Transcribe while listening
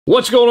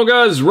What's going on,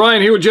 guys?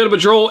 Ryan here with Jedha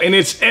Patrol, and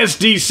it's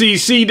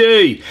SDCC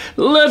Day.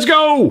 Let's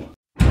go!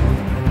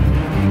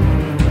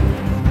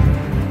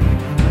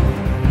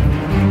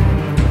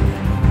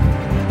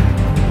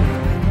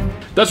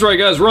 That's right,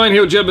 guys. Ryan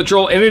here with Jedha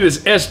Patrol, and it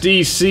is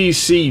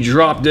SDCC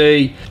Drop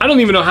Day. I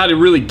don't even know how to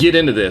really get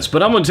into this,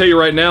 but I'm going to tell you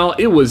right now,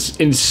 it was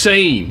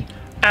insane.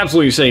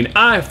 Absolutely insane.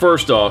 I,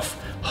 first off,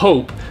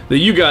 hope that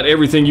you got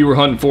everything you were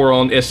hunting for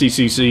on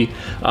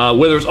SDCC,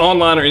 whether it's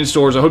online or in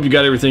stores. I hope you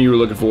got everything you were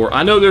looking for.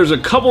 I know there's a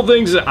couple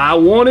things that I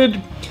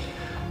wanted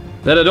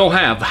that I don't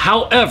have.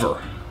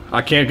 However,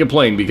 I can't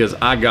complain because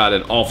I got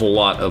an awful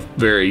lot of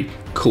very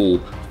cool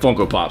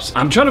Funko Pops.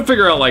 I'm trying to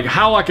figure out like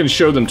how I can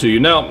show them to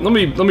you. Now, let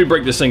me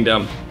break this thing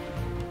down.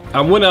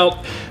 I went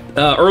out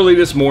early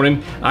this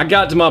morning. I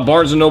got to my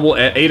Barnes & Noble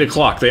at 8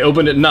 o'clock. They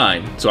opened at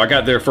 9, so I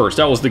got there first.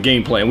 That was the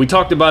game plan. We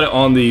talked about it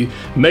on the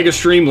Mega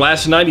Stream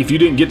last night. If you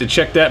didn't get to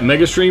check that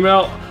Mega Stream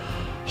out,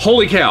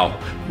 holy cow,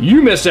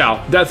 you missed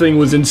out. That thing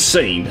was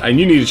insane, and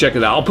you need to check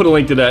it out. I'll put a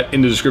link to that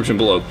in the description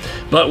below.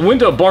 But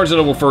went to Barnes &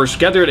 Noble first,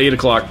 got there at 8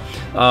 o'clock,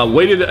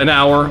 waited an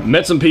hour,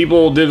 met some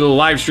people, did a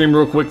live stream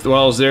real quick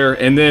while I was there,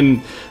 and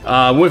then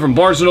went from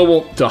Barnes &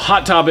 Noble to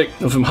Hot Topic,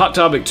 from Hot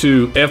Topic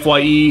to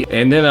FYE,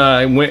 and then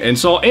I went and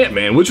saw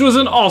Ant-Man, which was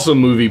an awesome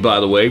movie, by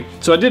the way.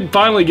 So I did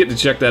finally get to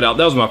check that out.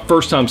 That was my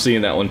first time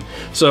seeing that one.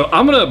 So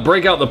I'm going to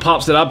break out the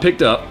Pops that I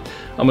picked up.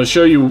 I'm going to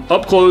show you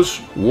up close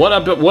what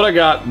I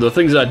got, the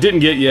things that I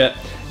didn't get yet,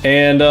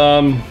 and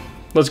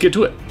let's get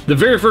to it. The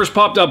very first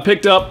Pop I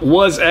picked up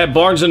was at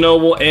Barnes &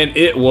 Noble, and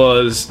it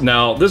was,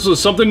 now this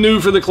was something new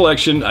for the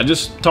collection. I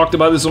just talked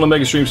about this on the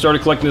Mega Stream,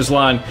 started collecting this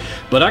line,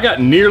 but I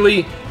got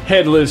Nearly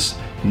Headless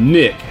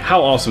Nick.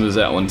 How awesome is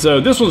that one?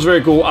 So this one's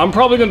very cool. I'm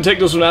probably going to take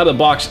this one out of the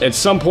box at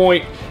some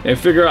point and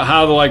figure out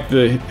how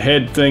the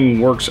head thing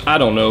works. I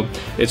don't know.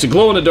 It's a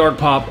glow-in-the-dark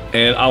Pop,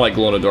 and I like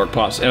glow-in-the-dark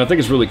Pops, and I think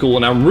it's really cool,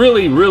 and I'm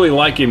really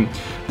liking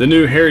the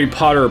new Harry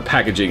Potter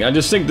packaging. I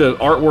just think the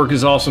artwork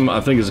is awesome. I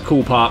think it's a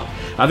cool Pop.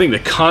 I think the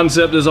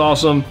concept is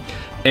awesome,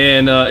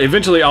 and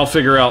eventually I'll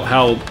figure out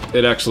how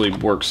it actually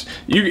works.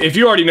 If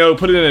you already know,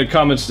 put it in the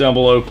comments down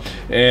below,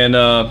 and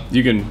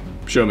you can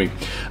show me.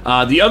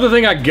 The other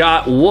thing I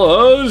got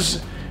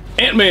was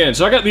Ant-Man.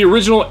 So I got the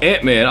original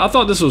Ant-Man. I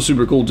thought this was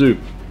super cool too.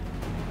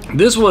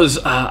 This was,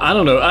 I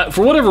don't know,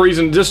 for whatever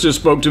reason, this just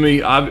spoke to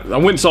me. I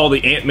went and saw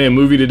the Ant-Man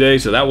movie today,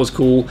 so that was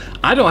cool.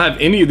 I don't have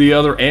any of the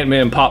other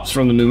Ant-Man Pops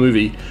from the new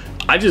movie.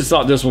 I just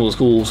thought this one was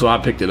cool, so I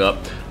picked it up.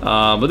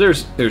 But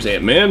there's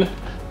Ant-Man.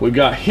 We've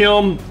got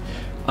him.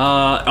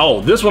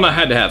 Oh, this one I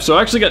had to have. So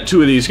I actually got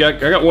two of these. I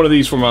got one of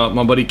these for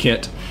my buddy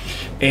Kent.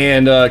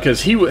 And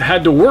because he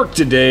had to work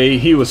today,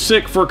 he was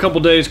sick for a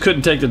couple days,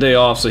 couldn't take the day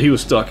off, so he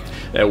was stuck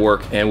at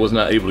work and was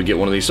not able to get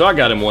one of these. So I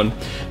got him one,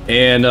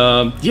 and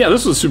yeah,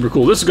 this was super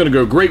cool. This is going to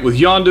go great with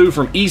Yondu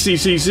from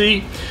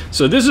ECCC.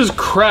 So this is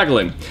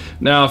Kraglin.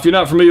 Now, if you're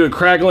not familiar with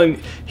Kraglin,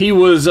 he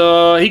was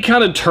he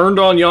kind of turned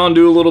on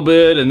Yondu a little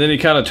bit, and then he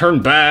kind of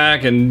turned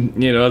back,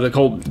 and you know, the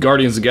whole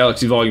Guardians of the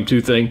Galaxy Volume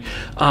 2 thing.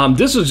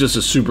 This was just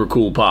a super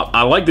cool Pop.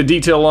 I like the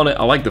detail on it.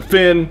 I like the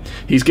fin.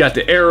 He's got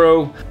the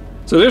arrow.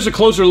 So there's a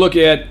closer look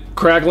at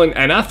Kraglin,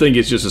 and I think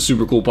it's just a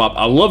super cool Pop.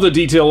 I love the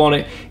detail on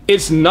it.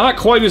 It's not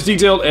quite as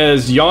detailed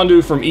as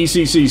Yondu from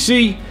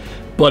ECCC,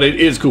 but it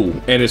is cool,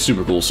 and it's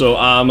super cool. So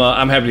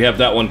I'm happy to have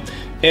that one.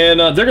 And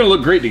they're going to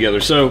look great together.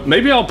 So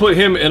maybe I'll put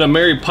him in a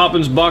Mary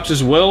Poppins box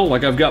as well,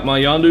 like I've got my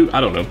Yondu. I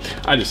don't know.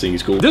 I just think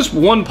he's cool. This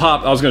one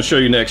Pop I was going to show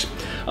you next,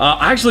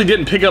 I actually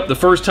didn't pick up the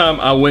first time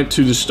I went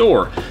to the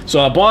store.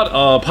 So I bought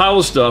a pile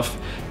of stuff,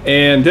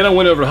 and then I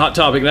went over to Hot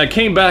Topic, and I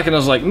came back, and I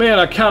was like, man,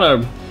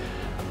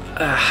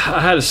 I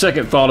had a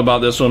second thought about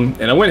this one,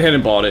 and I went ahead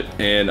and bought it,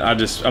 and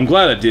I'm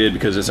glad I did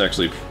because it's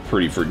actually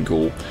pretty freaking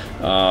cool.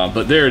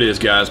 But there it is,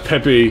 guys.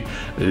 Pepe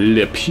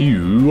Le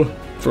Pew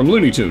from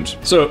Looney Tunes.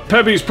 So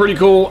Pepe's pretty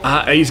cool.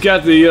 He's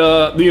got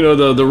the you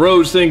know, the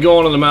rose thing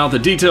going in the mouth. The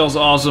detail's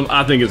awesome.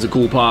 I think it's a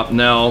cool Pop.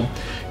 Now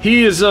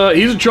he's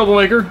a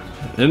troublemaker.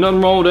 There's nothing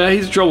wrong with that.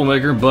 He's a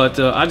troublemaker, but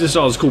I just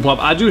thought it was a cool Pop.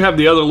 I do have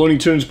the other Looney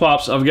Tunes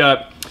Pops. I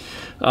got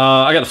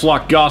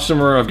Flock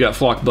Gossamer, I've got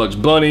Flock Bugs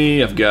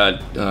Bunny, I've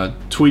got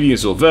Tweety and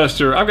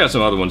Sylvester, I've got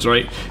some other ones,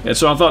 right? And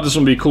so I thought this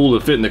one would be cool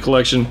to fit in the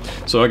collection,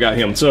 so I got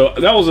him. So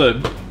that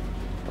was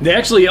they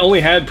actually only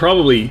had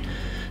probably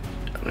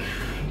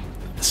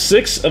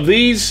 6 of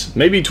these,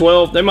 maybe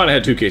 12. They might have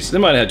had 2 cases. They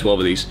might have had 12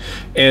 of these.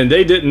 And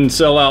they didn't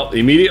sell out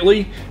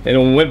immediately. And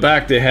when we went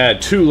back, they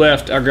had 2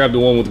 left. I grabbed the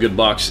one with a good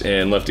box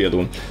and left the other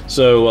one.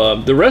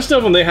 So the rest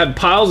of them, they had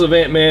piles of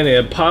Ant-Man. They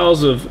had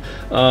piles of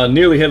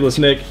Nearly Headless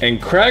Nick.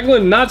 And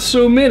Kraglin, not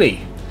so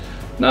many.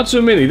 Not so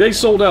many. They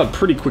sold out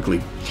pretty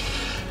quickly.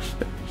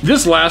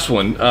 This last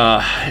one,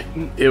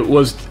 it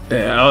was,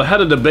 I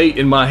had a debate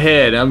in my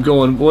head. I'm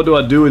going, what do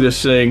I do with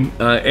this thing?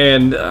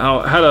 And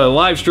I had a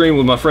live stream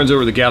with my friends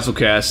over at the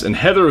Gasselcast, and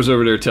Heather was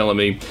over there telling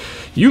me,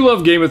 you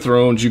love Game of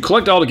Thrones, you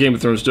collect all the Game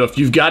of Thrones stuff,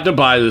 you've got to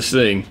buy this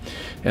thing.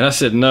 And I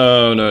said,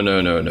 no,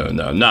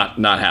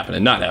 not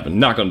happening,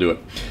 not gonna do it.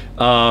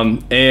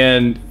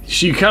 And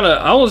she kind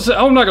of,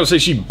 I'm not gonna say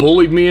she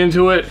bullied me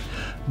into it,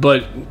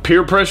 but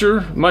peer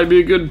pressure might be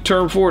a good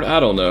term for it. I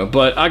don't know.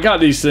 But I got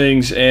these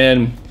things,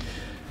 and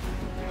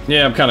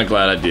yeah, I'm kind of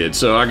glad I did.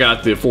 So I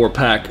got the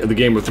 4-pack of the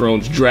Game of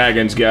Thrones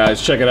Dragons,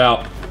 guys. Check it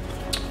out.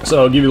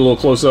 So I'll give you a little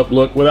close-up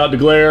look without the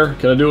glare.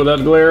 Can I do it without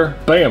the glare?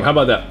 Bam, how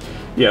about that?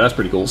 Yeah, that's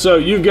pretty cool. So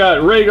you've got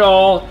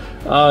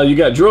Rhaegal, you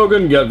got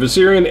Drogon, you got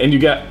Viserion, and you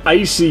got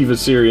Icy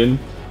Viserion.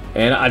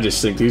 And I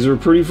just think these are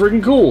pretty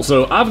freaking cool.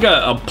 So I've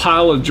got a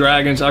pile of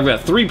dragons. I've got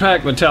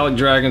 3-pack metallic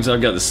dragons.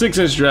 I've got the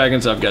 6-inch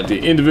dragons. I've got the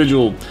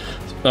individual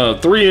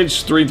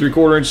 3-inch, 3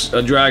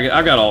 3/4-inch dragon.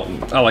 I've got all.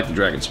 I like the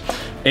dragons.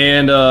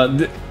 And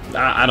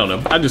I don't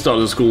know. I just thought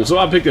it was cool. So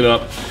I picked it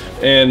up.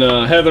 And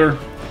Heather,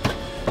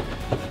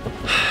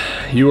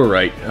 you were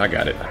right. I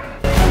got it.